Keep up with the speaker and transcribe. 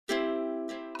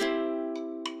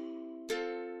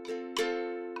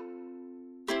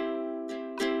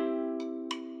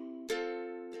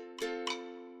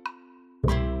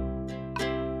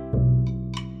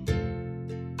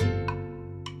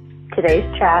Today's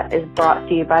chat is brought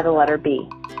to you by the letter B.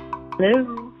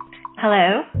 Hello.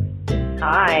 Hello.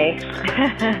 Hi.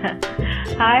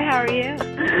 Hi, how are you?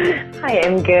 I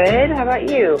am good. How about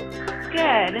you?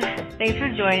 Good. Thanks for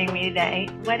joining me today.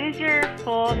 What is your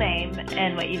full name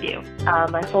and what you do?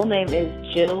 My full name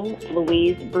is Jill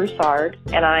Broussard,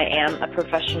 and I am a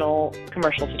professional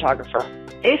commercial photographer.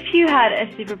 If you had a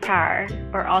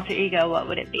superpower or alter ego, what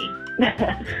would it be?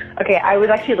 Okay, I was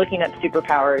actually looking up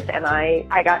superpowers, and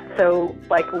I got so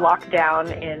locked down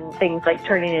in things like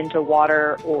turning into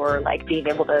water or being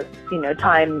able to,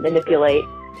 time manipulate.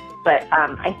 But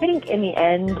I think in the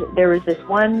end, there was this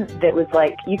one that was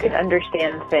you could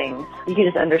understand things. You could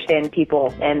just understand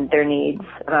people and their needs.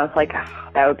 And I was like,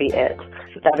 that would be it.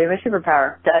 That would be my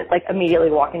superpower. To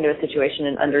immediately walk into a situation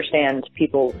and understand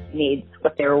people's needs,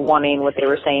 what they were wanting, what they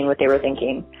were saying, what they were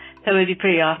thinking. That would be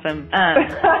pretty awesome.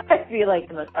 I'd be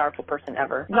the most powerful person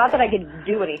ever. Not that I could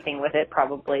do anything with it,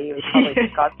 probably. It would probably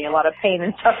just cause me a lot of pain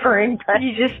and suffering. But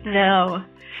you just know.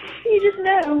 You just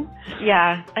know.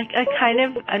 Yeah,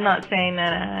 I'm not saying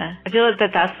that, I feel that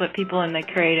that's what people in the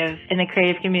creative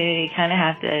community kind of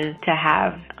have to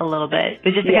have a little bit.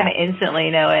 But just to kind of instantly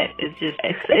know it is just,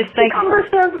 it's like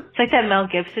cumbersome. It's like that Mel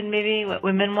Gibson movie, What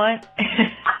Women Want.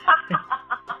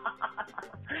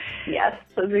 Yes,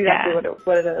 that's exactly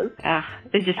what it is.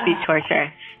 It'd just be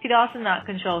torture. You could also not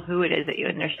control who it is that you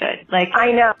understood.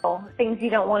 I know. Things you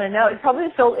don't want to know. It's probably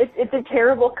it's a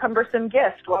terrible, cumbersome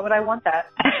gift. Why would I want that?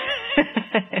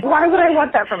 Why would I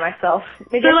want that for myself?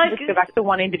 Maybe I should just go back to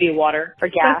wanting to be water or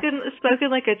gas. Spoken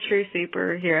like a true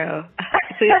superhero.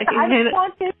 I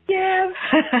want this gift.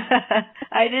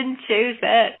 I didn't choose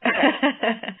it.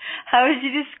 How would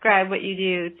you describe what you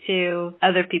do to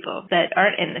other people that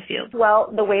aren't in the field?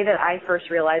 Well, the way that I first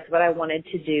realized what I wanted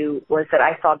to do was that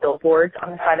I saw billboards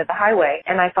on the side of the highway,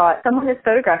 and I thought, someone is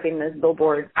photographing those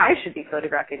billboards. I should be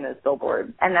photographing those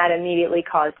billboards. And that immediately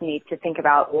caused me to think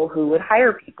about, well, who would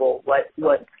hire people?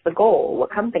 What's the goal?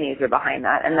 What companies are behind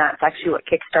that? And that's actually what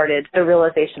kickstarted the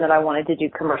realization that I wanted to do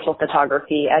commercial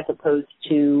photography as opposed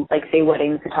to, say,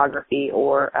 wedding photography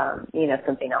or,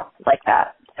 something else like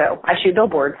that. So I shoot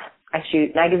billboards. I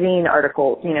shoot magazine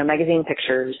articles, magazine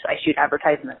pictures. I shoot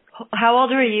advertisements. How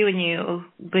old were you when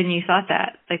you thought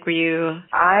that? Were you?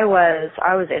 I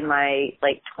was in my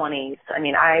 20s.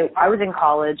 I was in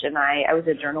college and I was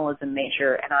a journalism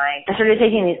major, and I started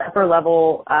taking these upper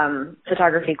level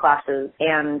photography classes,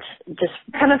 and just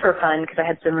kind of for fun because I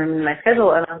had some room in my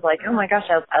schedule, and I was like, oh my gosh,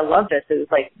 I love this. It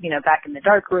was back in the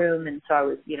dark room, and so I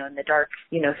was in the dark,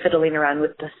 fiddling around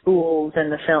with the spools and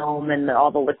the film and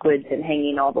all the liquids and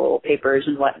hanging all the little papers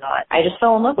and whatnot. I just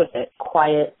fell in love with it.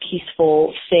 Quiet,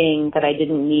 peaceful thing that I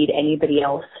didn't need anybody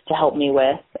else to help me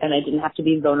with, and I didn't have to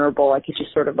be vulnerable. I could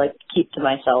just sort of keep to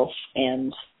myself,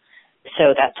 and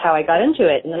so that's how I got into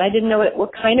it. And then I didn't know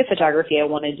what kind of photography I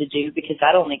wanted to do because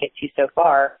that only gets you so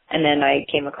far. And then I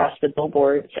came across the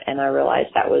billboards, and I realized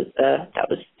that was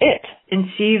it. And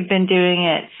so you've been doing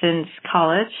it since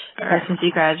college, or since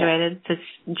you graduated? Just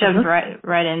jumped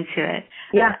right into it.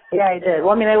 Yeah, I did.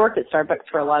 Well, I worked at Starbucks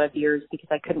for a lot of years because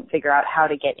I couldn't figure out how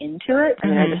to get into it.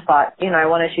 I just thought, I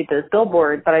want to shoot those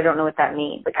billboards, but I don't know what that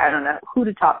means. I don't know who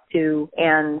to talk to.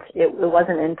 And it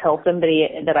wasn't until somebody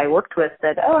that I worked with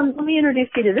said, let me introduce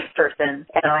you to this person.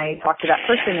 And I talked to that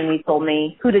person, and he told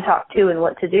me who to talk to and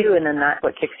what to do. And then that's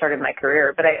what kickstarted my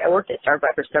career. But I worked at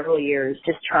Starbucks for several years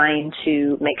just trying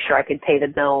to make sure I could pay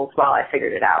the bills while I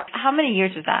figured it out. How many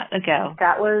years was that ago?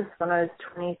 That was when I was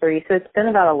 23, so it's been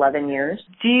about 11 years.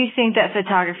 Do you think that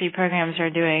photography programs are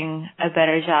doing a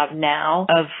better job now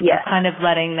of kind of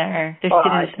letting their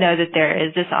students know that there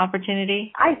is this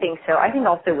opportunity? I think so. I think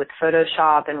also with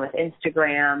Photoshop and with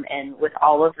Instagram and with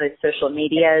all of the social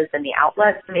medias and the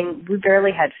outlets, we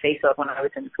barely had Facebook when I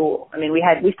was in school.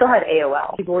 We still had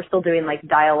AOL. People were still doing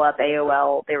dial-up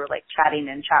AOL. They were chatting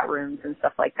in chat rooms and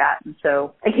stuff like that. And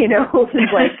so, it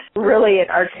was really an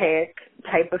archaic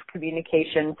type of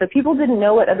communication. So people didn't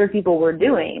know what other people were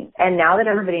doing. And now that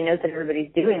everybody knows what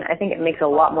everybody's doing, I think it makes a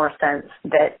lot more sense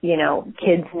that,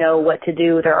 kids know what to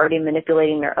do. They're already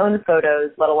manipulating their own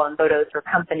photos, let alone photos for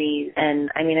companies.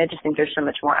 And I just think there's so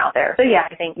much more out there. So yeah,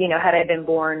 I think, had I been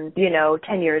born,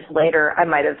 10 years later, I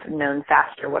might have known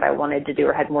faster what I wanted to do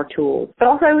or had more tools. But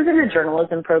also I was in a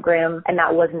journalism program, and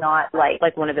that was not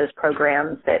like one of those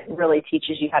programs that really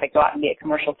teaches you how to go out and be a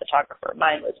commercial photographer.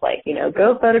 Mine was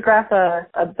go photograph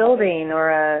a building or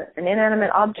an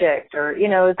inanimate object, or,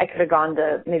 I could have gone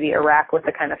to maybe Iraq with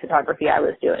the kind of photography I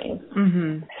was doing.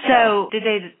 Mm-hmm. So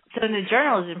in the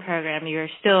journalism program, you were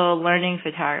still learning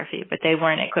photography, but they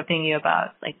weren't equipping you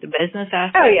about the business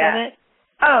aspect of it?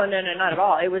 Oh, no, not at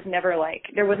all. It was never like,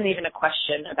 there wasn't even a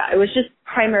question about it. It was just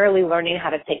primarily learning how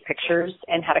to take pictures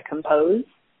and how to compose.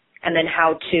 And then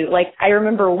how to, like, I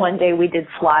remember one day we did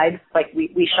slides, like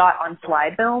we shot on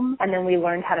slide film, and then we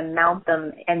learned how to mount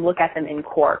them and look at them in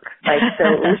cork. Like, so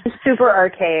it was just super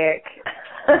archaic.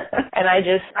 And I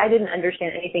didn't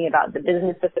understand anything about the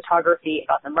business of photography,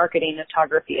 about the marketing of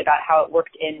photography, about how it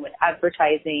worked in with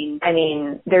advertising. I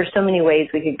mean, there's so many ways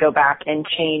we could go back and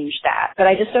change that. But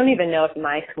I just don't even know if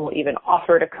my school even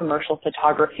offered a commercial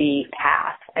photography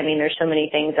path. I mean, there's so many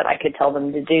things that I could tell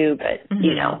them to do, but,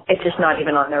 you know, it's just not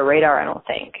even on their radar, I don't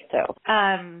think. So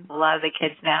a lot of the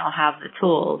kids now have the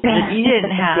tools that you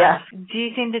didn't have. Yeah. Do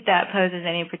you think that poses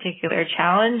any particular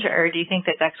challenge, or do you think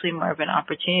that's actually more of an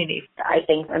opportunity? I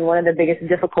think, and one of the biggest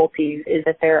difficulties is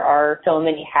that there are so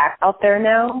many hacks out there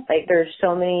now. Like, there's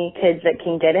so many kids that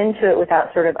can get into it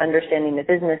without sort of understanding the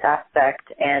business aspect,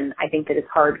 and I think that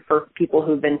it's hard for people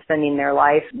who've been spending their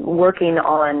life working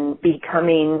on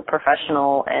becoming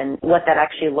professional and what that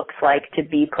actually looks like to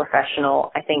be professional.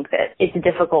 I think that it's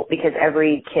difficult because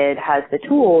every kid has the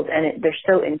tools, and they're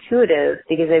so intuitive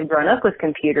because they've grown up with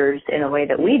computers in a way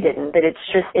that we didn't, that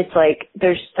it's like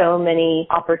there's so many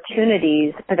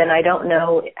opportunities, but then I don't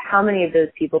know how many of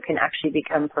those people can actually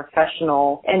become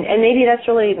professional. And maybe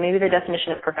maybe the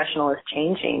definition of professional is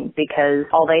changing, because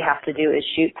all they have to do is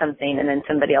shoot something, and then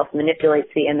somebody else manipulates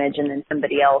the image, and then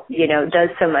somebody else, you know, does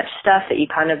so much stuff that you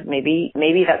kind of maybe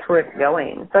that's where it's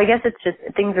going. So I guess it's just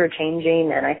things are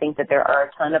changing, and I think that there are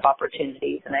a ton of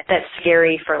opportunities, and that's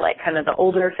scary for like kind of the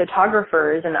older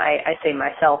photographers, and I say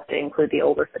myself to include the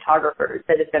older photographers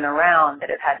that have been around, that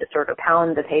have had to sort of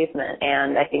pound the pavement.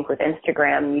 And I think with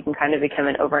Instagram, you can kind of become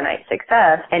an overnight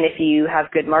success. And if you have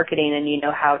good marketing and you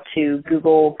know how to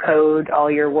Google code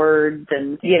all your words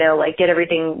and, you know, like get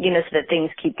everything, you know, so that things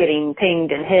keep getting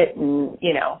pinged and hit, and,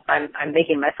 you know, I'm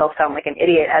making myself sound like an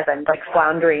idiot as I'm like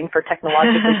floundering for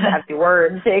technologically savvy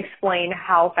words to explain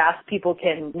how fast people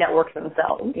can network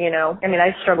themselves, you know? I mean,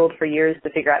 I've struggled for years to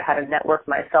figure out how to network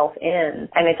myself in,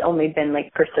 and it's only been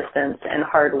like persistence and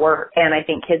hard work. And I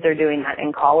think kids are doing that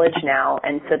in college now,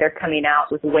 and so they're coming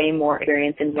out with way more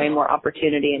experience and way more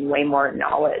opportunity and way more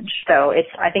knowledge. So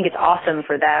I think it's awesome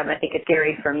for them. I think it's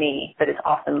scary for me, but it's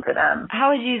awesome for them.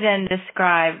 How would you then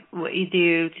describe what you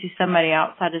do to somebody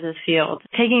outside of this field,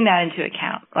 taking that into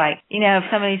account? Like, you know, if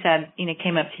somebody said, you know,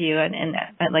 came up to you and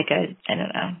like I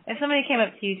don't know, if somebody came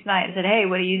up to you tonight and said, hey,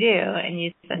 what do you do? And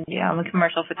you said, yeah, I'm a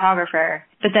commercial photographer.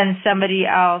 But then somebody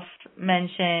else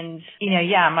mentioned, you know,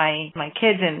 yeah, my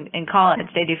kids in college,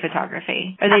 they do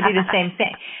photography, or they do the same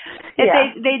thing.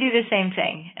 They do the same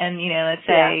thing. And, you know, let's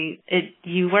say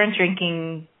you weren't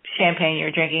drinking champagne, you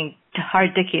were drinking hard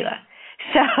tequila.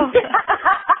 So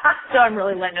so I'm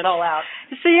really letting it all out.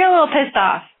 So you're a little pissed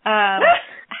off.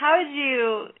 How would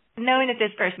you, knowing that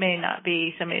this person may not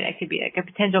be somebody that could be like a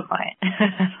potential client.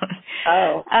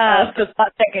 Just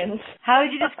hot seconds. How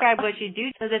would you describe what you do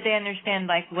so that they understand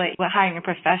like what hiring a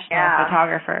professional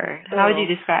photographer? How would you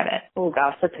describe it? Oh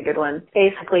gosh, that's a good one.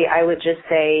 Basically, I would just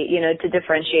say, you know, to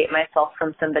differentiate myself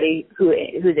from somebody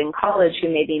who's in college who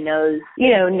maybe knows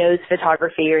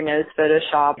photography or knows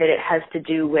Photoshop, that it has to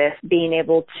do with being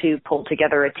able to pull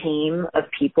together a team of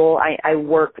people. I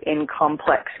work in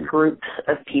complex groups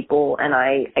of people, and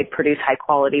I produce high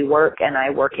quality work, and I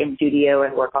work in studio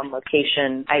and work on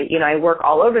location. I work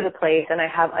all over the place, and I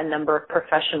have a number of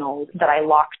professionals that I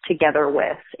lock together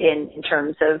with in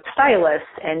terms of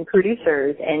stylists and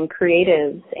producers and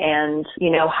creatives and, you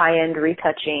know, high-end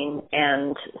retouching.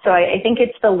 And so I think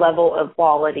it's the level of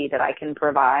quality that I can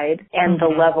provide, and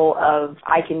the level of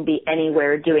I can be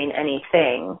anywhere doing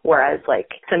anything, whereas like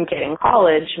some kid in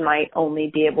college might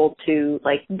only be able to,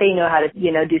 like, they know how to,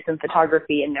 you know, do some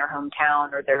photography in their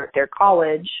hometown or their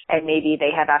college, and maybe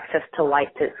they have access to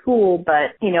lights at school,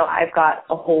 but, you know, I've got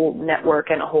a whole network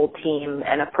and a whole team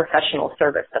and a professional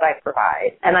service that I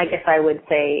provide. And I guess I would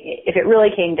say, if it really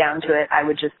came down to it, I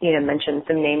would just, you know, mention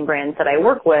some name brands that I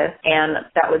work with, and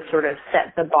that would sort of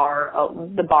set the bar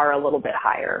a little bit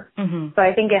higher. So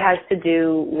I think it has to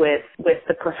do with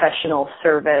the professional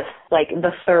service, like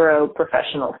the thorough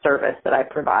professional service that I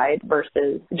provide,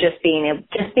 versus just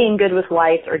being good with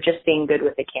lights or just being good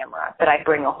with the camera. But I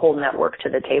bring a whole network to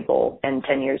the table and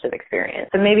 10 years of experience.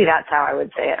 So maybe that's how I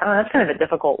would say it. That's kind of a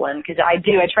difficult one, because I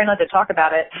try not to talk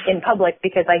about it in public,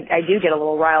 because I do get a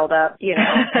little riled up, you know,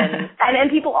 and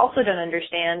people also don't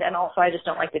understand, and also I just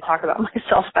don't like to talk about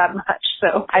myself that much.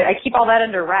 So I keep all that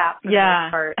under wraps. Yeah.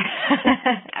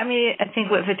 I mean, I think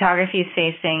what photography is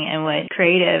facing and what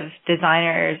creative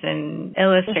designers and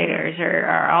illustrators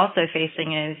are also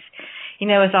facing is,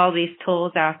 with all these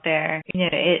tools out there,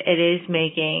 it is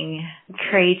making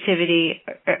creativity,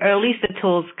 or at least the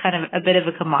tools, kind of a bit of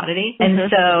a commodity. And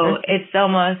so it's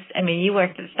almost, you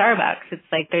worked at Starbucks. It's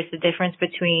like there's a difference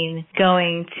between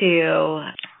going to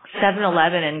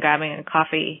 7-Eleven and grabbing a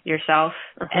coffee yourself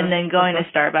and then going to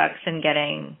Starbucks and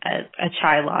getting a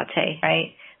chai latte,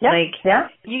 right?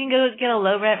 You can go get a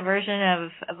low-rent version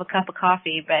of a cup of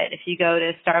coffee, but if you go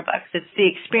to Starbucks, it's the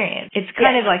experience. It's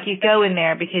kind of like you go in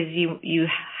there because you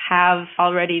have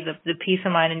already the peace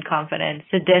of mind and confidence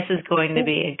that this is going to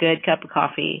be a good cup of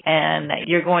coffee and that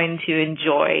you're going to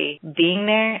enjoy being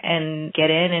there and get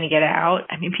in and get out.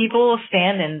 People will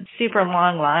stand in super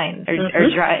long lines or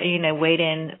wait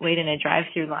in a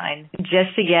drive-through line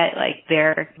just to get like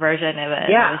their version of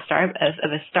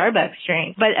a Starbucks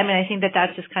drink. But I think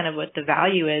that's just kind of what the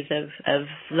value is of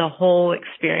the whole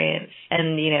experience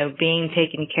and being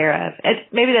taken care of.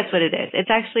 Maybe that's what it is.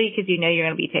 It's actually because you're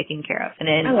going to be taken care of, and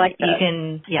then I like that. You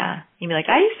can you'd be like,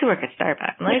 I used to work at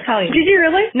Starbucks. Let me tell you. Did you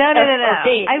really? No.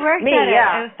 I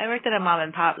worked at a mom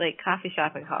and pop coffee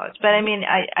shop in college. But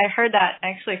I heard that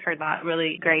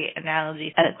really great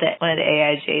analogy at one of the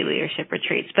AIJ leadership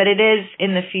retreats. But it is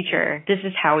in the future. This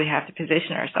is how we have to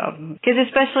position ourselves, because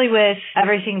especially with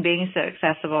everything being so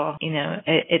accessible,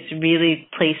 it's really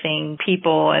placing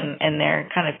people and their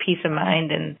kind of peace of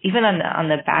mind, and even on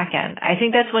the back end. I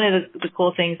think that's one of the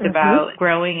cool things about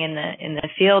growing in the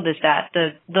field is that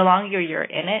the longer you're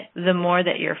in it, the more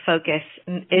that your focus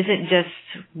isn't just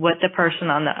what the person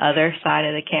on the other side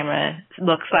of the camera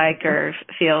looks like or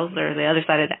feels, or the other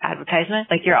side of the advertisement.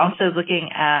 Like, you're also looking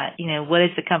at, what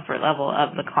is the comfort level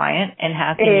of the client and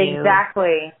how can you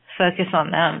focus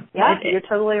on them. Yeah, you're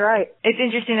totally right. It's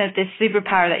interesting that this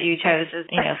superpower that you chose is,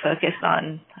 focused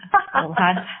on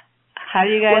how do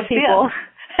you guys feel?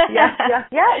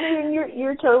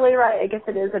 You're totally right. I guess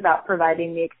it is about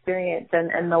providing the experience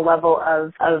and the level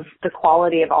of the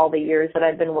quality of all the years that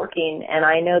I've been working. And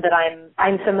I know that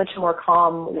I'm so much more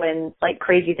calm when like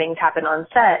crazy things happen on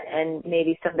set, and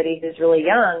maybe somebody who's really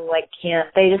young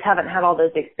they just haven't had all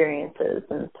those experiences.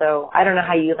 And so I don't know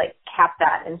how you cap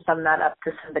that and sum that up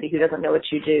to somebody who doesn't know what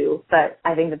you do, but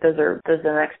I think that those are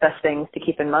the next best things to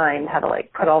keep in mind, how to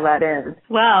put all that in.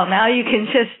 Well, now you can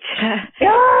just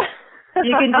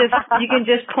you can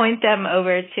just point them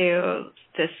over to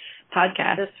this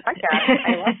podcast. I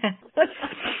love it.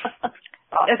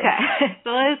 Awesome. Okay, so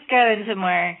let's go into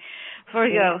more. Before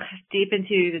we go deep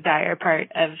into the dire part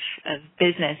of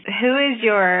business, who is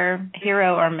your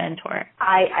hero or mentor?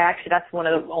 I actually, that's one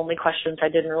of the only questions I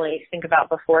didn't really think about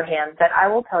beforehand. But I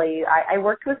will tell you, I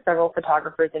worked with several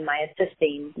photographers in my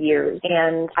assisting years.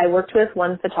 And I worked with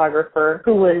one photographer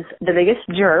who was the biggest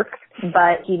jerk,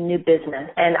 but he knew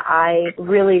business. And I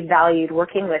really valued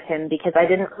working with him because I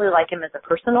didn't really like him as a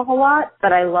person a whole lot,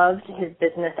 but I loved his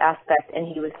business aspect. And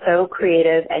he was so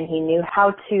creative, and he knew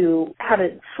how to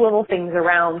swivel things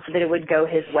around so that it would go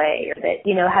his way, or that,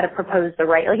 how to propose the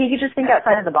right, he could just think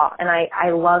outside of the box. And I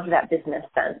love that business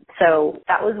sense. So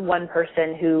that was one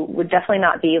person who would definitely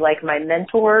not be like my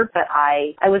mentor, but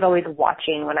I was always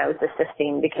watching when I was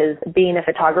assisting, because being a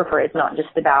photographer is not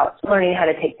just about learning how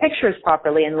to take pictures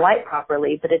properly and light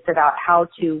properly, but it's about how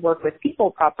to work with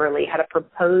people properly, how to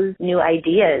propose new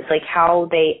ideas, how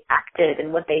they acted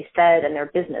and what they said and their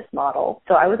business model.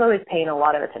 So I was always paying a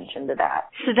lot of attention to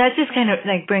that. So that just kind of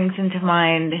brings into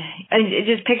mind,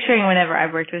 just picturing whenever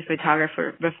I've worked with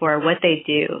photographers before, what they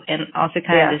do, and also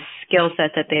kind of the skill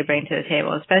set that they bring to the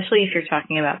table, especially if you're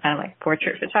talking about kind of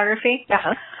portrait photography.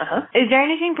 Is there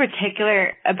anything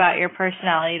particular about your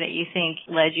personality that you think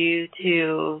led you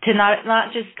to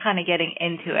not just kind of getting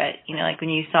into it, when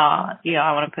you saw,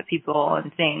 I want to put people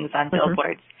and things on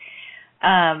billboards,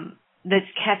 that's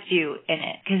kept you in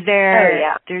it? Because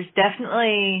there's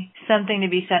definitely something to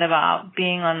be said about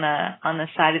being on the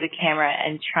side of the camera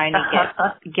and trying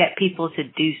to get people to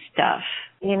do stuff.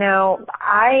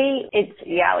 I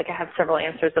have several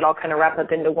answers that I'll kind of wrap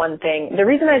up into one thing. The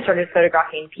reason I started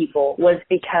photographing people was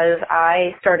because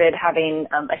I started having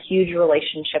a huge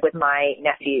relationship with my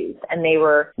nephews, and they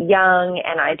were young,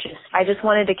 and I just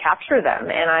wanted to capture them.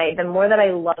 And the more that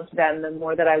I loved them, the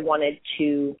more that I wanted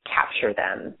to capture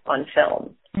them on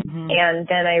film. And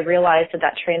then I realized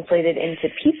that translated into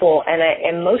people and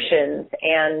emotions.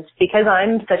 And because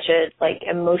I'm such a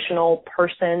emotional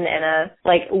person and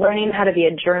learning how to be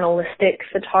a journalistic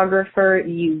photographer,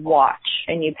 you watch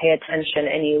and you pay attention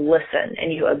and you listen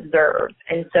and you observe.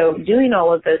 And so doing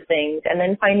all of those things and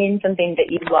then finding something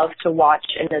that you love to watch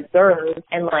and observe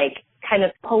and kind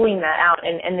of pulling that out.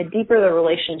 And the deeper the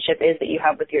relationship is that you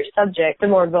have with your subject, the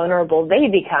more vulnerable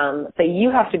they become. But you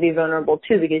have to be vulnerable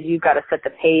too, because you've got to set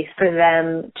the pace for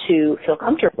them to feel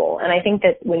comfortable. And I think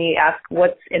that when you ask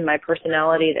what's in my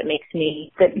personality that makes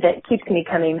me, that keeps me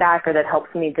coming back or that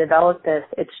helps me develop this,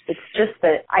 it's just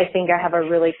that I think I have a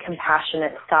really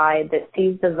compassionate side that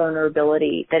sees the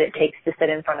vulnerability that it takes to sit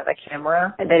in front of a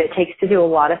camera, and that it takes to do a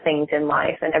lot of things in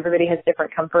life, and everybody has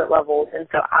different comfort levels. And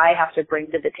so I have to bring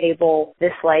to the table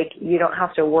this, like, you don't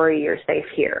have to worry, you're safe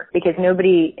here, because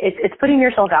it's putting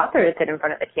yourself out there to sit in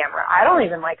front of the camera. I don't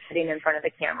even like sitting in front of the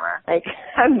camera. Like,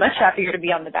 I'm much happier to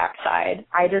be on the backside.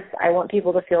 I want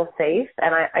people to feel safe,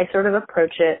 and I sort of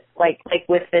approach it like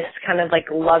with this kind of like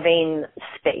loving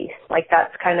space. Like,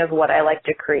 that's kind of what I like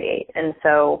to create. And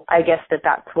so I guess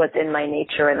that's what's in my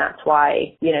nature, and that's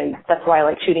why, that's why I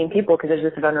like shooting people, because there's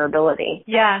this vulnerability.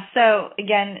 Yeah. So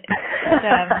again,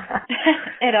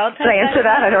 it all. Did I answer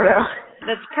that? I don't know.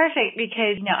 That's perfect,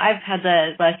 because I've had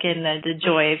the luck and the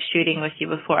joy of shooting with you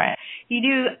before. You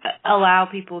do allow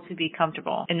people to be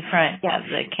comfortable in front of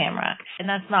the camera, and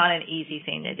that's not an easy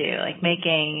thing to do. Like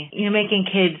making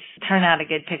kids turn out a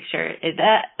good picture,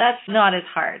 that's not as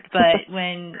hard. But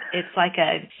when it's like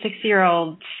a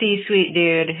 60-year-old C-suite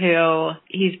dude who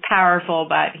he's powerful,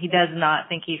 but he does not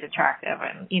think he's attractive,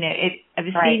 and I've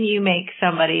seen you make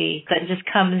somebody that just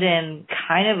comes in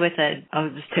kind of with I'll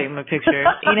just take my picture,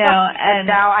 And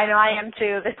now I know I am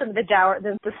too.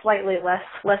 The slightly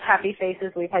less happy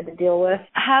faces we've had to deal with.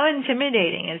 How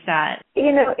intimidating is that?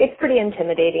 It's pretty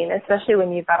intimidating, especially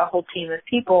when you've got a whole team of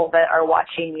people that are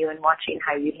watching you and watching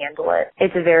how you handle it.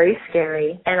 It's very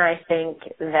scary, and I think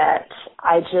that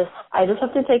I just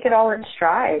have to take it all in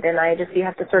stride, and you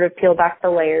have to sort of peel back the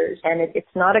layers, and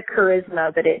it's not a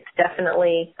charisma, but it's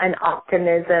definitely an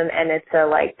optimism, and it's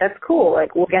that's cool,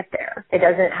 like, we'll get there. It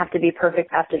doesn't have to be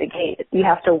perfect after the gate. You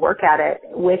have to work at it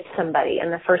with somebody,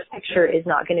 and the first picture is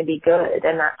not going to be good.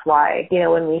 And that's why,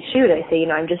 when we shoot, I say,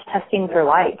 I'm just testing for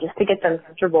light, just to get them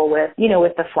comfortable with,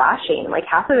 with the flashing. Like,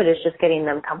 half of it is just getting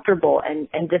them comfortable and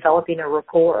developing a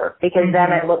rapport, because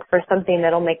then I look for something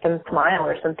that'll make them smile,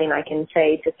 or something I can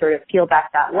say to sort of peel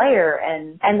back that layer,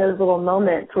 and those little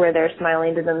moments where they're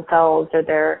smiling to themselves, or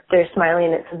they're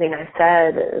smiling at something I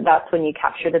said. That's when you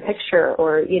capture the picture,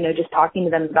 or just talking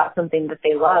to them about something that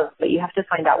they love. But you have to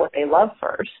find out what they love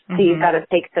first. So you've got to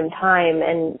take some time,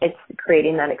 and it's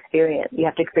creating that experience. You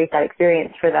have to create that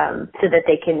experience for them so that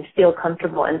they can feel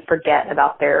comfortable and forget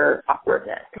about their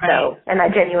awkwardness. Right. So, and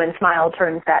that genuine smile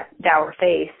turns that dour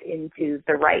face into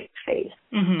the right face.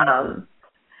 Mm-hmm.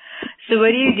 So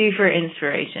what do you do for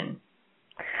inspiration?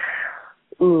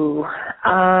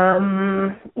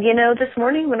 This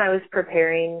morning when I was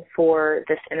preparing for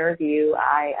this interview,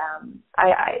 I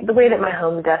the way that my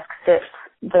home desk sits,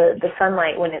 the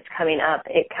sunlight, when it's coming up,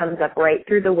 it comes up right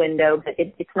through the window, but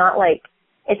it's not like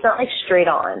straight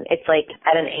on. It's like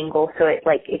at an angle, so it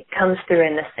comes through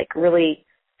in this really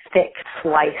thick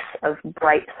slice of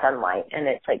bright sunlight, and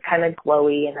it's kind of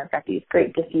glowy, and I've got these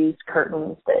great diffused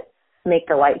curtains that make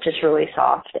the light just really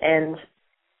soft, and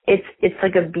it's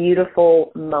like a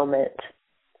beautiful moment.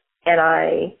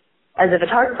 And as a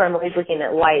photographer, I'm always looking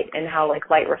at light and how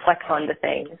light reflects onto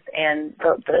things, and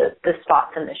the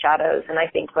spots and the shadows. And I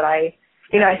think I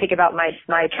think about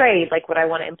my trade, would I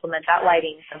want to implement that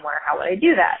lighting somewhere? How would I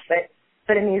do that?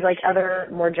 But in these other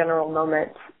more general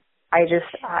moments, it's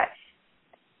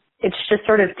just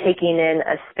sort of taking in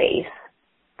a space,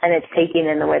 and it's taking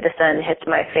in the way the sun hits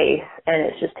my face, and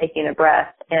it's just taking a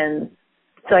breath. And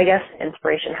so I guess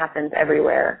inspiration happens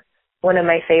everywhere. One of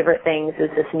my favorite things is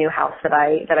this new house that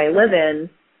I live in.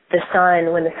 The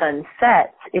sun, when the sun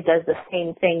sets, it does the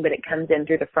same thing, but it comes in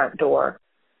through the front door,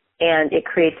 and it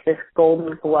creates this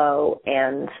golden glow.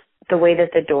 And the way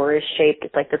that the door is shaped,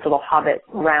 it's like this little hobbit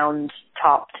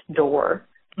round-topped door.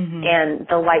 Mm-hmm. And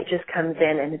the light just comes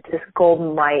in, and it's this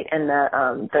golden light, and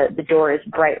the door is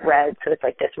bright red, so it's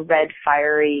like this red,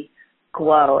 fiery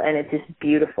glow, and it's just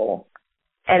beautiful.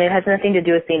 And it has nothing to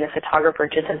do with being a photographer.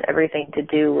 It just has everything to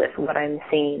do with what I'm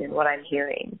seeing and what I'm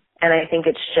hearing. And I think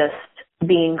it's just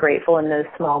being grateful in those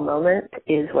small moments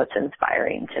is what's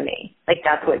inspiring to me.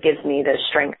 That's what gives me the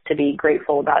strength to be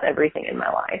grateful about everything in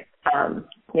my life.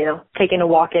 Taking a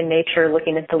walk in nature,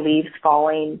 looking at the leaves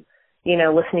falling,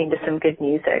 listening to some good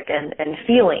music, and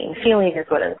feeling. Feeling is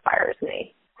what inspires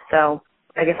me. So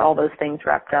I guess all those things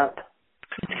wrapped up.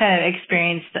 It's kind of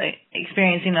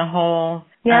experiencing the whole...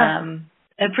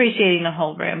 appreciating the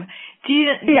whole room. Do you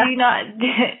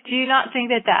not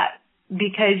think that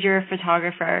because you're a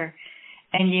photographer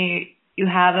and you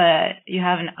have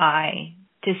an eye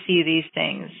to see these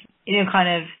things,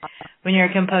 kind of when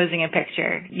you're composing a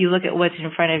picture, you look at what's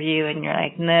in front of you and you're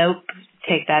like, nope,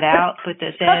 take that out, put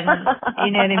this in.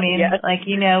 You know what I mean? Yes,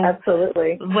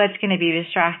 absolutely. What's going to be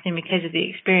distracting because of the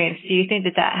experience. Do you think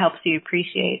that helps you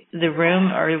appreciate the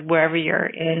room or wherever you're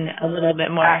in a little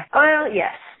bit more? Well,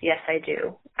 yes. Yes, I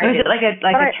do. Or is it like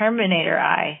a Terminator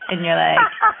eye and you're like,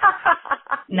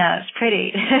 no, it's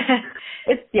pretty.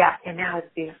 And now it's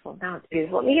beautiful.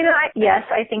 Yes,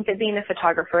 I think that being a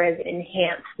photographer has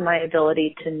enhanced my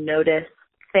ability to notice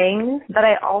things, but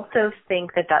I also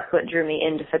think that that's what drew me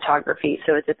into photography.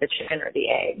 So is it the chicken or the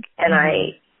egg? And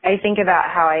I think about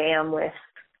how I am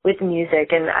with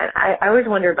music, and I always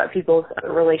wonder about people's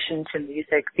relation to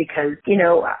music because,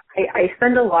 I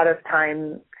spend a lot of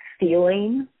time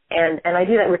feeling, and I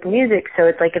do that with music. So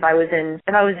it's like if I was in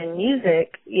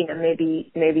music,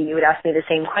 maybe you would ask me the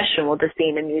same question. Will just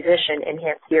being a musician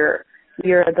enhance your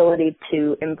ability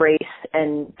to embrace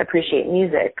and appreciate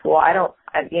music? Well, I'm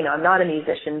not a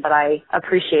musician, but I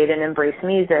appreciate and embrace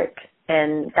music,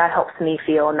 and that helps me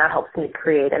feel, and that helps me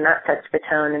create, and that sets the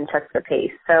tone and sets the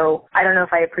pace. So I don't know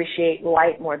if I appreciate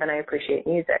light more than I appreciate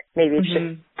music. Maybe it's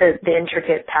just the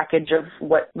intricate package of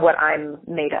what I'm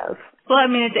made of. Well, I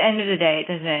mean, at the end of the day,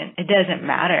 it doesn't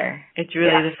matter. It's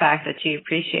really the fact that you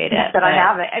appreciate it. That I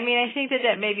have it. I mean, I think that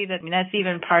that's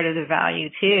even part of the value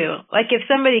too. Like if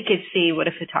somebody could see what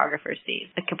a photographer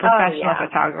sees, like a professional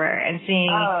photographer, and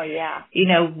seeing,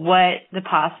 what the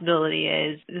possibility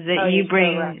is that you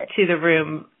bring to the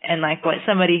room, and like what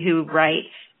somebody who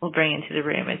writes will bring into the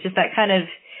room. It's just that kind of,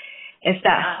 it's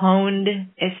that honed,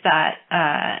 it's that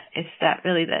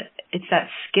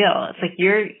skill. It's like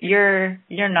your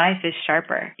knife is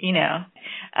sharper,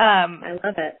 I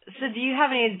love it. So do you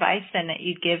have any advice then that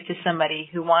you'd give to somebody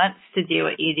who wants to do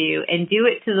what you do and do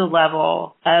it to the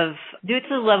level of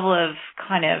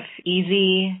kind of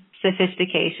easy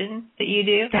sophistication that you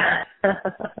do?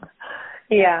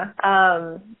 Yeah.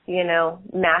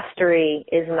 Mastery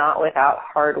is not without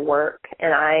hard work.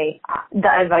 And the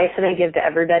advice that I give to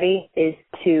everybody is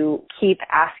to keep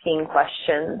asking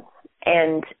questions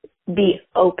and be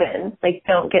open. Like,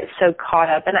 don't get so caught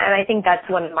up. And I think that's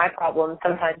one of my problems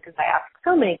sometimes, because I ask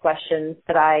so many questions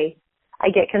that I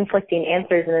get conflicting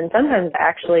answers. And then sometimes I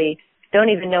actually don't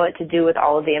even know what to do with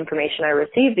all of the information I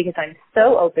receive, because I'm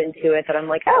so open to it that I'm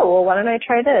like, oh, well, why don't I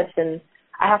try this? And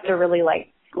I have to really like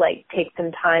take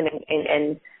some time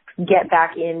and get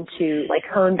back into,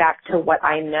 hone back to what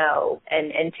I know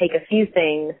and take a few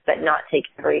things, but not take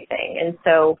everything. And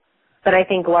so, but I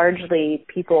think largely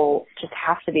people just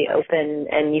have to be open,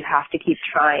 and you have to keep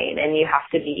trying, and you have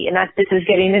to be, and this is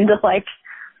getting into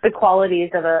the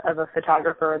qualities of a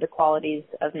photographer, or the qualities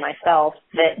of myself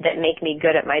that make me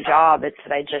good at my job. It's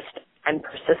that I'm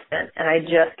persistent, and I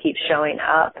just keep showing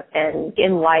up. And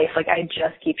in life, I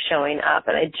just keep showing up,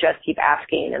 and I just keep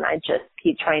asking, and I just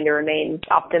keep trying to remain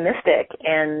optimistic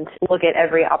and look at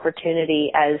every opportunity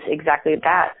as exactly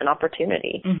that, an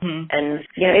opportunity. Mm-hmm. And,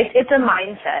 it's a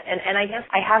mindset. And I guess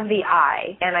I have the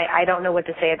eye, and I don't know what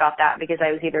to say about that, because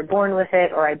I was either born with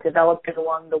it, or I developed it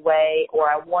along the way, or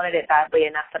I wanted it badly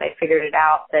enough that I figured it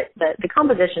out. That the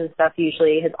composition stuff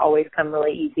usually has always come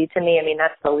really easy to me. I mean,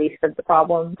 that's the least of the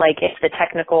problem. It's the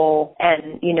technical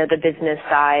and, the business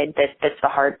side that's the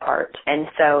hard part. And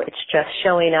so it's just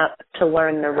showing up to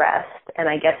learn the rest. And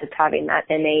I guess it's having that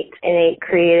innate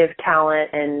creative talent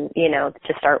and,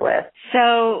 to start with.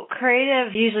 So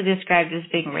creative usually described as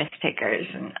being risk takers.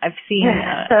 And I've seen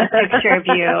a picture of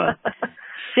you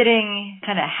sitting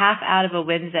kind of half out of a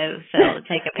windowsill to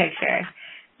take a picture.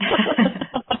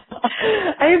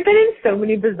 I've been in so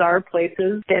many bizarre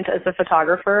places as a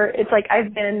photographer. It's like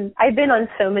I've been on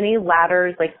so many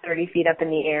ladders, 30 feet up in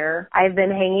the air. I've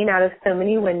been hanging out of so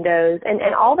many windows.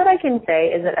 And all that I can say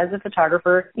is that as a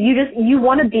photographer, you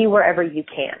want to be wherever you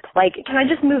can't. Can I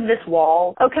just move this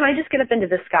wall? Oh, can I just get up into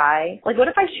the sky? What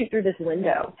if I shoot through this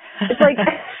window? It's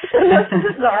the most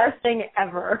bizarre thing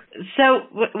ever. So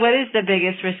what is the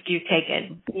biggest risk you've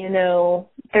taken?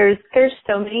 There's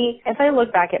so many. If I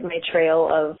look back at my trail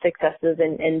of successes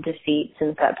and defeats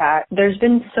and setbacks, there's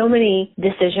been so many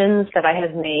decisions that I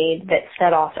have made that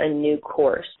set off a new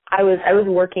course. I was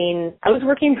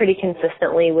working pretty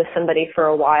consistently with somebody for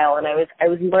a while, and I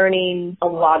was learning a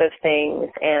lot of things,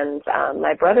 and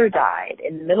my brother died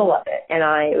in the middle of it, and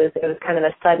it was kind of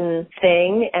a sudden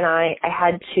thing, and I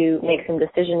had to make some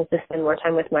decisions to spend more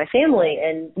time with my family.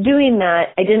 And doing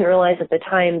that, I didn't realize at the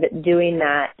time that doing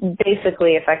that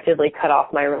basically effectively cut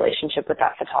off my relationship with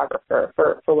that photographer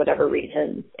for whatever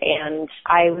reason. And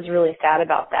I was really sad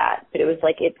about that, but it was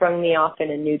like it threw me off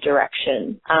in a new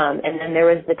direction. And then there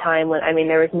was the time when,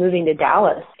 there was moving to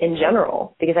Dallas in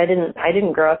general, because I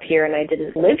didn't grow up here and I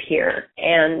didn't live here.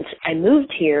 And I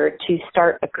moved here to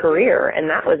start a career, and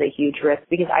that was a huge risk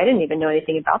because I didn't even know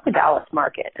anything about the Dallas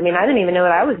market. I didn't even know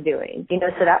what I was doing,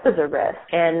 so that was a risk.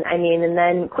 And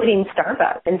then quitting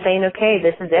Starbucks and saying, okay,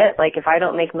 this is it. Like, if I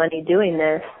don't make money doing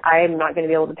this, I'm not going to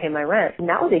be able to pay my rent. And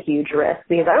that was a huge risk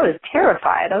because I was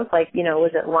terrified. I was like,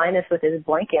 was it Linus with his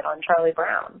blanket on Charlie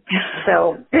Brown?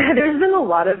 So there's been a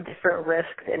lot of different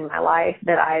risks in my life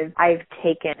that I've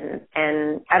taken,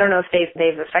 and I don't know if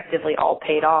they've effectively all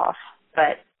paid off,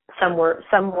 but some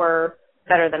were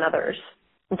better than others,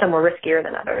 and some were riskier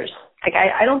than others. Like,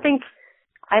 I don't think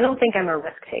I'm a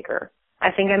risk taker. I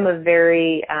think I'm a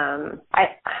very,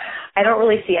 I don't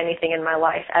really see anything in my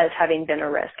life as having been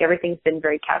a risk. Everything's been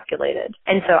very calculated.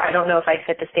 And so I don't know if I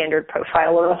fit the standard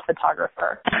profile of a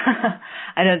photographer.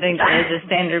 I don't think there is a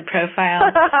standard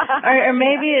profile. or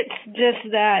maybe it's just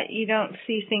that you don't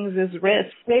see things as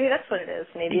risks. Maybe that's what it is.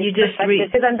 Maybe you just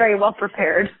because I'm very well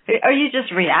prepared. Or you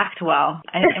just react well.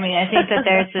 I think that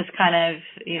there's this kind of,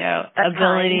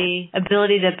 ability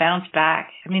to bounce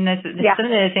back. Some of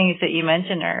the things that you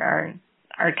mentioned are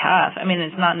tough.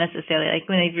 It's not necessarily like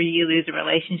whenever you lose a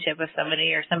relationship with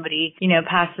somebody or somebody,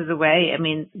 passes away.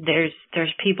 There's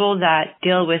people that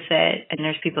deal with it and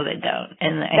there's people that don't.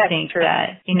 And I think true.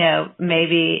 That,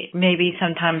 maybe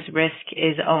sometimes risk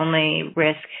is only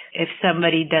risk if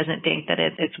somebody doesn't think that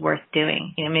it's worth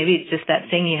doing. Maybe it's just that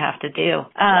thing you have to do.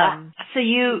 So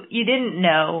you didn't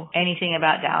know anything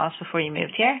about Dallas before you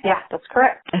moved here? Yeah, that's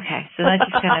correct. Okay. So that's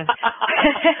just kind of,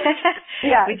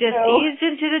 we just eased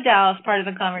into the Dallas part of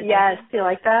the conversation. Yes, do you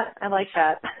like that? I like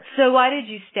that. So why did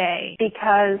you stay?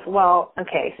 Because, so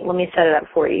let me set it up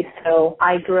for you. So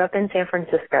I grew up in San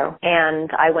Francisco, and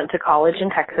I went to college in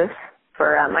Texas.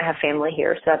 I have family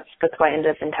here, so that's why I ended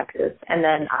up in Texas. And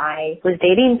then I was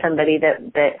dating somebody that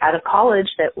out of college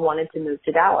that wanted to move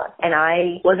to Dallas. And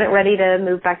I wasn't ready to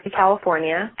move back to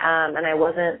California, and I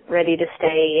wasn't ready to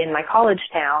stay in my college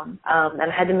town, and I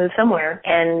had to move somewhere.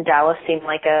 And Dallas seemed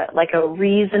like a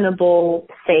reasonable,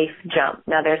 safe jump.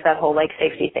 Now there's that whole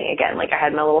safety thing again. I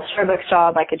had my little Starbucks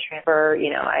job, I could transfer.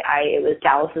 It was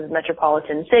Dallas's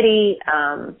metropolitan city.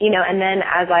 And then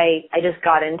as I just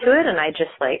got into it, and I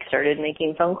just started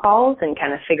making phone calls and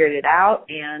kind of figured it out.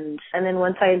 And then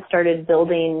once I had started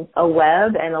building a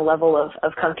web and a level of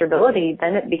comfortability,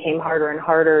 then it became harder and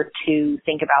harder to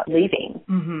think about leaving.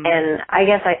 Mm-hmm. And I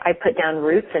guess I put down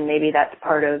roots, and maybe that's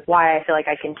part of why I feel like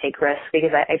I can take risks,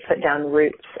 because I put down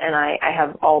roots and I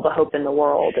have all the hope in the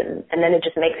world. And then it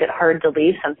just makes it hard to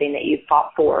leave something that you've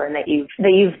fought for and that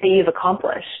you've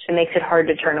accomplished. It makes it hard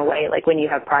to turn away, when you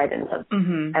have pride in something.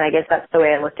 Mm-hmm. And I guess that's the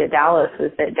way I looked at Dallas,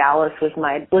 was that Dallas was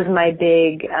my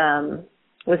big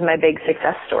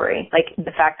success story.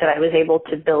 The fact that I was able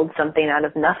to build something out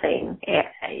of nothing, it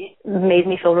made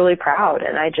me feel really proud.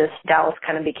 And Dallas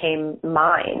kind of became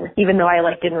mine, even though I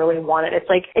didn't really want it. It's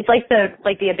like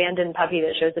the abandoned puppy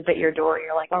that shows up at your door.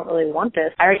 You're like, I don't really want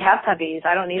this. I already have puppies.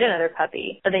 I don't need another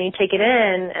puppy. But then you take it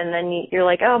in, and then you're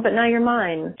like, oh, but now you're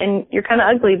mine. And you're kind of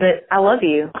ugly, but I love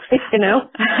you.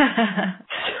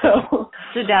 So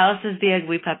Dallas is the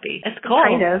ugly puppy. It's cool.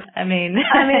 Kind of. It kind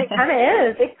of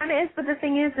is. It kind of is. But the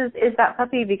thing is that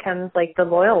puppy becomes the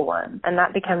loyal one, and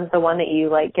that becomes the one that you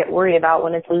get worried about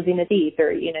when it's losing a teeth,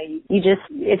 or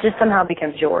it just somehow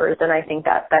becomes yours. And I think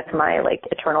that's my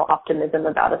eternal optimism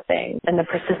about a thing and the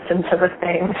persistence of a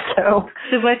thing. So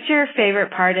what's your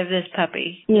favorite part of this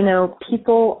puppy?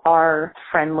 People are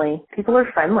friendly. People are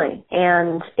friendly,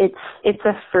 and it's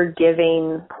a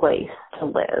forgiving place to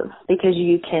live, because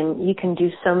you can do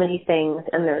so many things,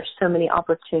 and there's so many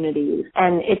opportunities,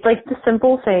 and it's the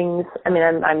simple things.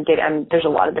 There's a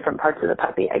lot of different parts of the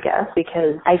puppy, I guess,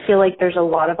 because I feel like there's a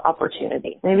lot of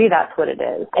opportunity. Maybe that's what it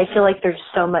is. I feel like there's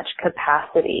so much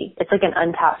capacity. It's like an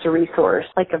untapped resource,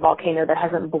 like a volcano that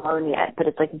hasn't blown yet, but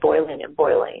it's boiling and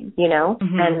boiling,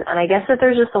 Mm-hmm. And I guess that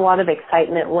there's just a lot of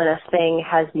excitement when a thing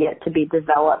has yet to be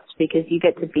developed, because you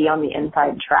get to be on the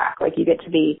inside track. You get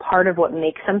to be part of what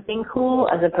makes something cool,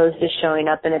 as opposed to showing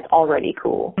up and it's already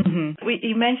cool. Mm-hmm.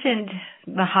 You mentioned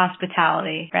the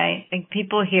hospitality, right?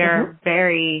 People here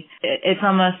mm-hmm. it's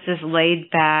almost this laid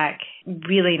back,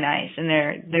 really nice, and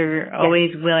they're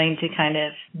always willing to kind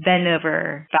of bend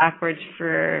over backwards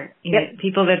for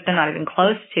people that they're not even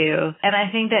close to. And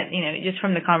I think that, just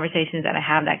from the conversations that I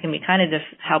have, that can be kind of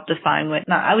help define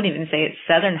I wouldn't even say it's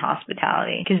Southern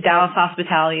hospitality, because Dallas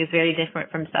hospitality is very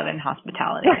different from Southern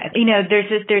hospitality.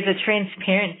 There's a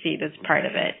transparency that's part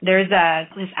of it. There's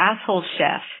this asshole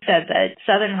chef said that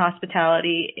Southern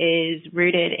hospitality is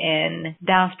rooted in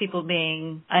Dallas people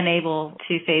being unable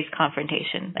to face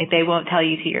confrontation. Like, they won't tell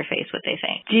you to your face what they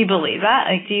think. Do you believe that?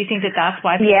 Like, do you think that that's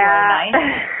why people are nice?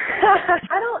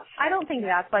 I don't think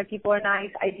that's why people are nice.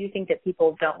 I do think that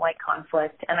people don't like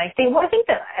conflict. And I think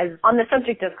that as on the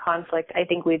subject of conflict, I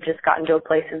think we've just gotten to a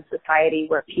place in society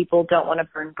where people don't want to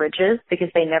burn bridges because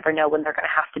they never know when they're going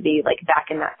to have to be like back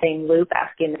in that same loop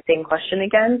asking the same question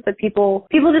again. But people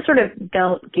just sort of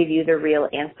don't give you the real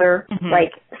answer. Mm-hmm.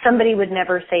 Like, somebody would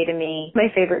never say to me, my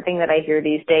favorite thing that I hear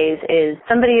these days is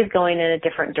somebody is going in a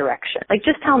different direction. Like,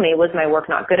 just tell me, was my work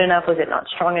not good enough? Was it not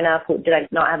strong enough? Did I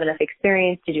not have enough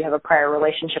experience? Did you have a prior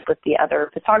relationship with the other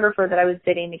photographer that I was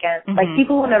bidding against? Mm-hmm. Like,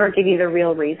 people will never give you the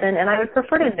real reason, and I would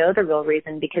prefer to know the real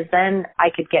reason, because then I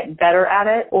could get better at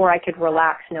it, or I could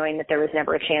relax knowing that there was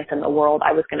never a chance in the world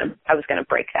I was gonna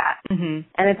break that. Mm-hmm.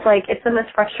 And it's like, it's the most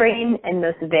frustrating and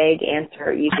most vague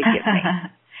answer you could give me.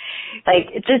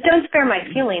 Like, just don't spare my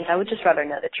feelings. I would just rather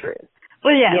know the truth.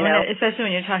 Well, yeah, especially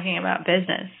when you're talking about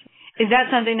business. Is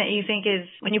that something that you think is,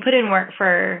 when you put in work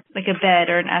for like a bid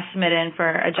or an estimate in for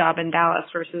a job in Dallas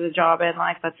versus a job in,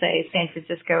 like, let's say San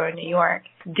Francisco or New York,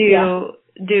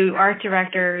 do art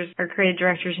directors or creative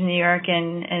directors in New York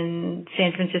and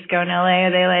San Francisco and LA,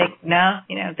 are they like, no,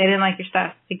 they didn't like your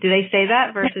stuff? Like, do they say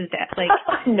that versus that? Like,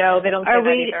 no, they don't say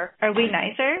that either. Are we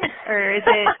nicer, or is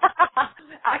it?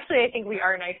 Actually, I think we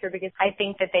are nicer, because I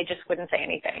think that they just wouldn't say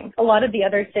anything. A lot of the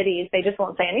other cities, they just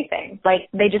won't say anything. Like,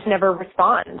 they just never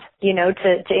respond,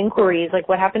 to inquiries. Like,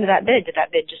 what happened to that bid? Did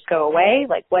that bid just go away?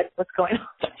 Like, what's going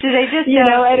on? Do they just,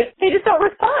 they just don't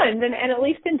respond. And at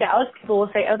least in Dallas, people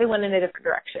will say, oh, they went in a different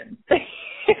direction.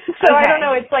 So okay. I don't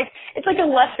know. It's like a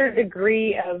lesser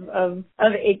degree of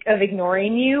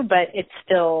ignoring you, but it's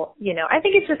still, I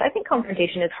think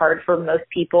confrontation is hard for most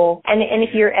people. And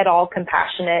if you're at all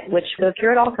compassionate,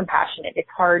 it's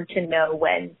hard to know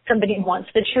when somebody wants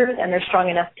the truth and they're strong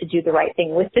enough to do the right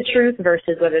thing with the truth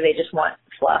versus whether they just want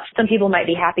fluff. Some people might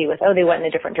be happy with, oh, they went in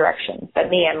a different direction. But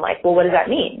me, I'm like, well, what does that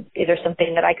mean? Is there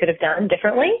something that I could have done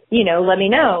differently? Let me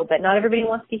know. But not everybody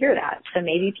wants to hear that. So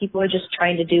maybe people are just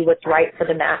trying to do what's right for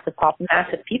the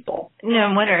massive people.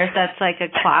 I wonder if that's like a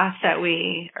class that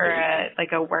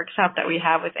a workshop that we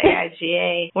have with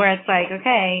AIGA, where it's like,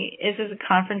 okay, this is a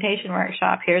confrontation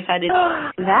workshop. Here's how to do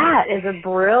it. That is a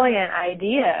brilliant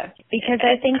idea, because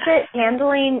I think that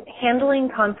handling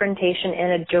confrontation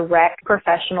in a direct,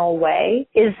 professional way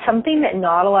is something that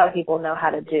not a lot of people know how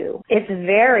to do. It's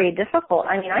very difficult.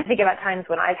 I mean, I think about times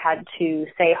when I've had to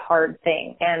say hard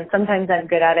things, and sometimes I'm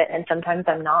good at it and sometimes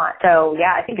I'm not. So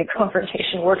yeah, I think a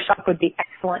confrontation workshop would be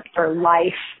excellent for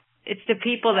life. It's the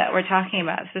people that we're talking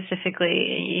about,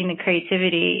 specifically in the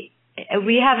creativity.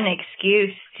 We have an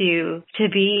excuse to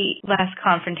be less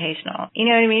confrontational. You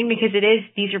know what I mean? Because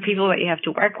these are people that you have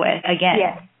to work with again.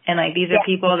 Yes. And like, these are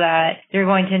people that you're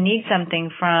going to need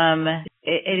something from.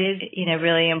 It is,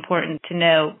 really important to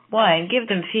know, one, give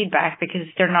them feedback, because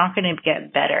they're not going to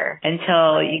get better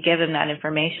until you give them that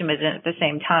information. But then at the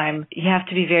same time, you have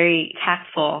to be very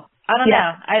tactful. I don't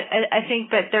know. I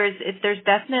think that there's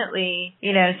definitely,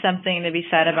 something to be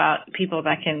said about people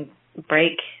that can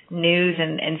break news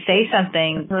and say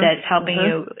something that's helping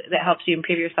you, that helps you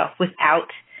improve yourself without,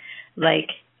 like,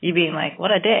 you being like,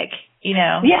 what a dick,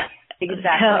 Yeah,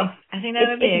 exactly. So I think that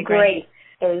would be great.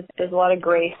 There's a lot of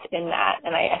grace in that,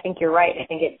 and I think you're right. I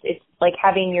think it's like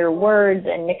having your words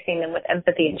and mixing them with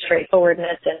empathy and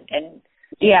straightforwardness, and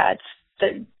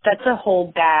that's a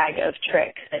whole bag of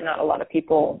tricks that not a lot of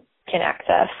people can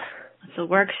access. It's a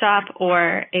workshop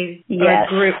or a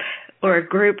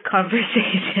group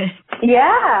conversation.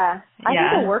 Yeah. I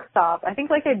think a workshop. I think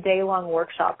like a day-long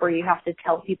workshop where you have to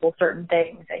tell people certain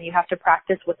things and you have to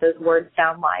practice what those words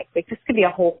sound like. Like, this could be a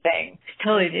whole thing.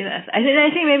 Totally do this. I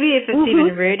think maybe if it's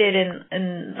even rooted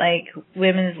in like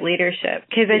women's leadership,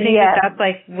 because I think that's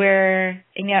like where,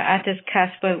 at this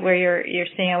cusp of where you're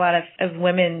seeing a lot of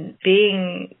women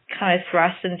being kind of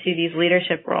thrust into these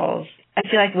leadership roles. I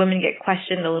feel like women get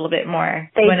questioned a little bit more.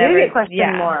 They do get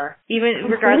questioned more. Even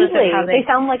regardless of how they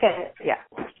sound like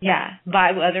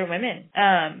by other women.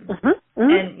 And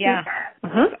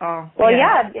Well,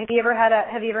 yeah. Have you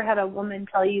ever had a woman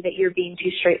tell you that you're being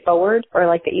too straightforward, or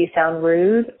like that you sound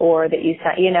rude, or that you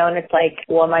sound, and it's like,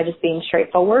 well, am I just being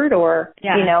straightforward, or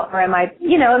or am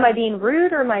I being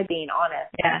rude, or am I being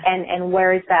honest? Yeah. And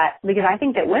where is that? Because I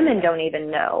think that women don't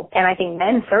even know, and I think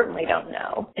men certainly don't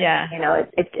know. Yeah.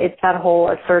 It's that whole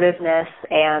assertiveness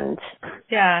and.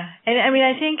 Yeah. And I mean,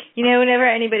 I think, whenever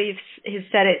anybody has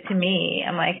said it to me,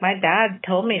 I'm like, my dad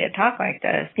told me to talk like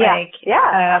this. Yeah.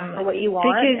 Ask what you want.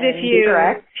 Because if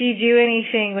you do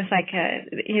anything with like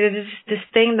there's this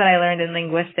thing that I learned in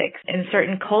linguistics, in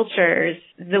certain cultures,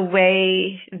 the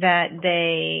way that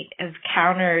they have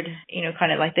countered,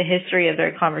 kind of like the history of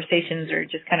their conversations, or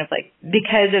just kind of like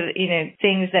because of,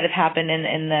 things that have happened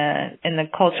in the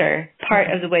culture,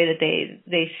 part of the way that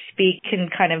they speak can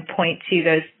kind of point to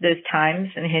those times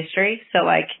in history. So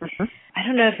like, I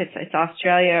don't know if it's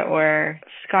Australia or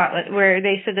Scotland, where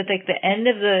they said that like the end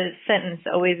of the sentence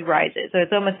always rises. So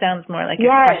it almost sounds more like a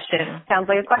question. Sounds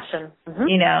like a question.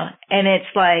 And it's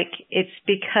like, it's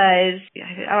because,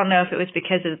 I don't know if it was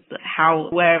because of how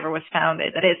wherever was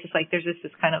founded, but it's just like, there's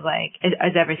this kind of like,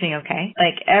 is everything okay?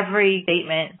 Like every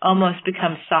statement almost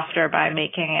becomes softer by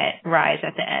making it rise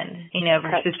at the end,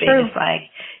 versus being just like,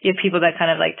 you have people that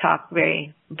kind of like talk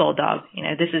very bulldog,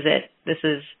 this is it. This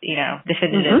is,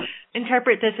 definitive.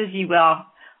 Interpret this as you will.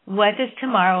 What does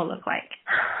tomorrow look like?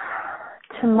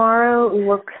 Tomorrow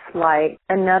looks like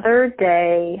another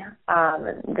day.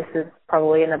 This is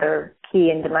probably another key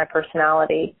into my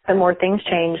personality. The more things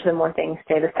change, the more things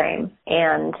stay the same.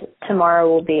 And tomorrow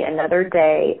will be another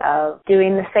day of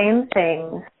doing the same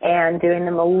things and doing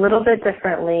them a little bit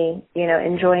differently,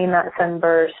 enjoying that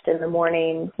sunburst in the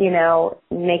morning,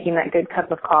 making that good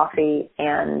cup of coffee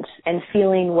and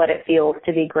feeling what it feels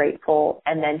to be grateful,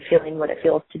 and then feeling what it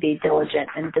feels to be diligent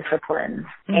and disciplined,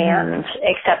 and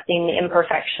accepting the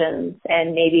imperfections.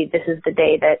 And maybe this is the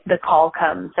day that the call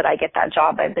comes that I get that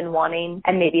job I've been wanting.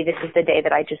 And maybe this is the day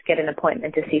that I just get an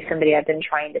appointment to see somebody I've been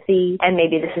trying to see. And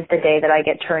maybe this is the day that I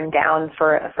get turned down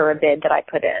for a bid that I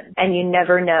put in. And you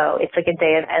never know. It's like a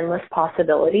day of endless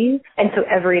possibilities. And so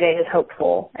every day is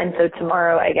hopeful. And so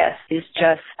tomorrow, I guess, is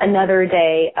just another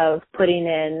day of putting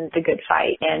in the good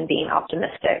fight and being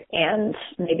optimistic. And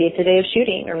maybe it's a day of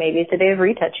shooting, or maybe it's a day of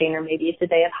retouching, or maybe it's a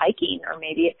day of hiking, or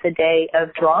maybe it's a day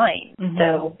of drawing.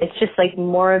 So it's just like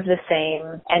more of the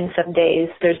same. And some days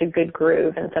there's a good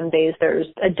groove, and some days there's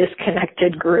a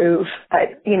disconnected groove.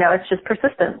 But, it's just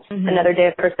persistence. Another day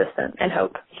of persistence and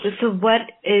hope. So what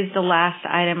is the last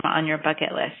item on your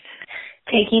bucket list?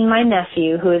 Taking my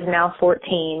nephew, who is now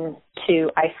 14,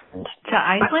 to Iceland. To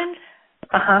Iceland?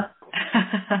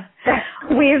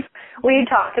 We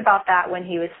talked about that when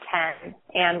he was 10,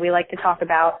 and we like to talk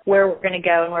about where we're going to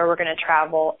go and where we're going to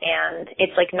travel, and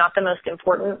it's like not the most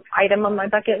important item on my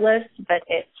bucket list, but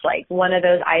it's like one of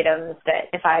those items that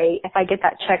if I get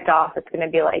that checked off, it's going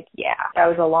to be like, yeah, that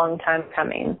was a long time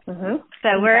coming.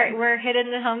 So we're hitting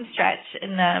the home stretch,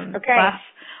 and the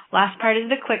last part is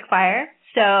the quick fire.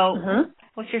 So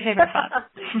what's your favorite font?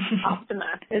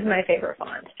 Optima is my favorite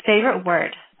font. Favorite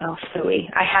word? Oh, phooey.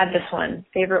 I had this one.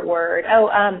 Favorite word. Oh,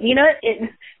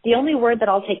 the only word that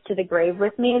I'll take to the grave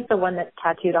with me is the one that's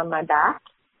tattooed on my back.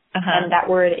 And that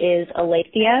word is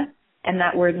aletheia, and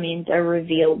that word means a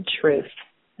revealed truth.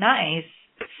 Nice.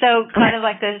 So kind of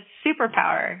like the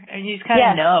superpower, and you just kind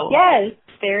of know. Yes,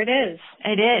 there it is.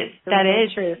 It is. That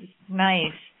is truth.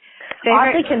 Nice.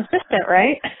 Oddly consistent,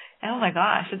 right? Oh my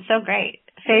gosh, it's so great.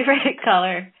 Favorite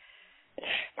color?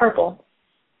 Purple.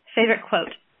 Favorite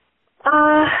quote?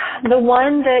 The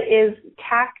one that is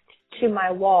tacked to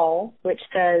my wall, which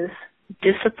says,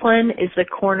 "Discipline is the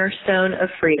cornerstone of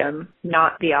freedom,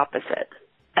 not the opposite."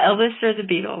 Elvis or the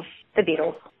Beatles? The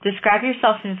Beatles. Describe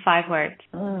yourself in 5 words.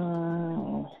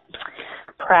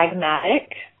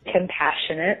 Pragmatic,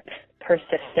 compassionate,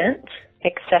 persistent,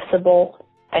 accessible,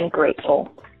 and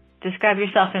grateful. Describe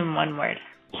yourself in 1 word.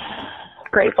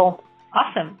 Grateful.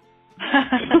 Awesome.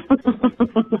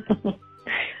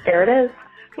 There it is.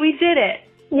 We did it.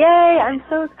 Yay, I'm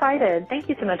so excited. Thank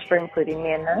you so much for including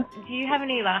me in this. Do you have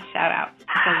any last shout-outs as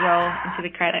I roll into the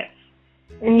credits?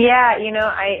 Yeah,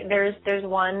 there's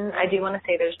one, I do want to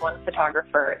say there's one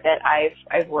photographer that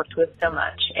I've worked with so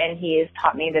much, and he has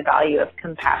taught me the value of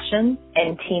compassion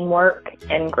and teamwork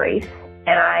and grace.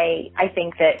 And I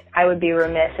think that I would be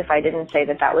remiss if I didn't say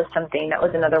that was something, that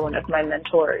was another one of my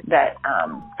mentors, that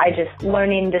I just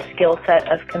learning the skill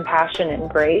set of compassion and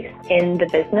grace in the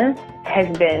business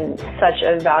has been such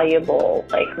a valuable,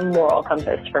 like, moral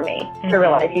compass for me, to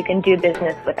realize you can do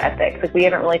business with ethics. Like, we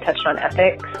haven't really touched on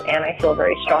ethics, and I feel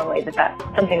very strongly that that's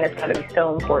something that's got to be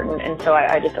so important. And so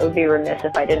I just would be remiss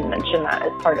if I didn't mention that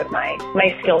as part of my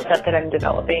skill set that I'm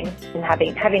developing, and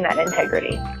having that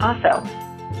integrity. Also,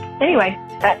 anyway,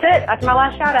 that's it. That's my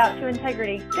last shout out to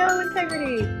integrity. Go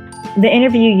integrity! The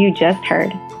interview you just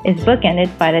heard is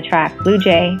bookended by the track Blue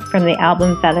Jay from the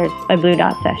album Feathers by Blue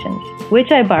Dot Sessions,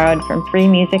 which I borrowed from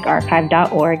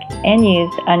freemusicarchive.org and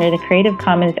used under the Creative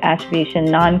Commons Attribution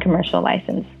Non-Commercial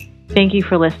License. Thank you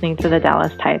for listening to The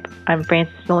Dallas Type. I'm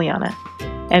Frances Liliana.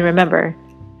 And remember,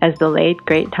 as the late,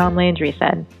 great Tom Landry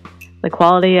said, the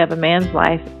quality of a man's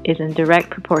life is in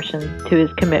direct proportion to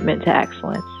his commitment to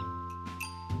excellence.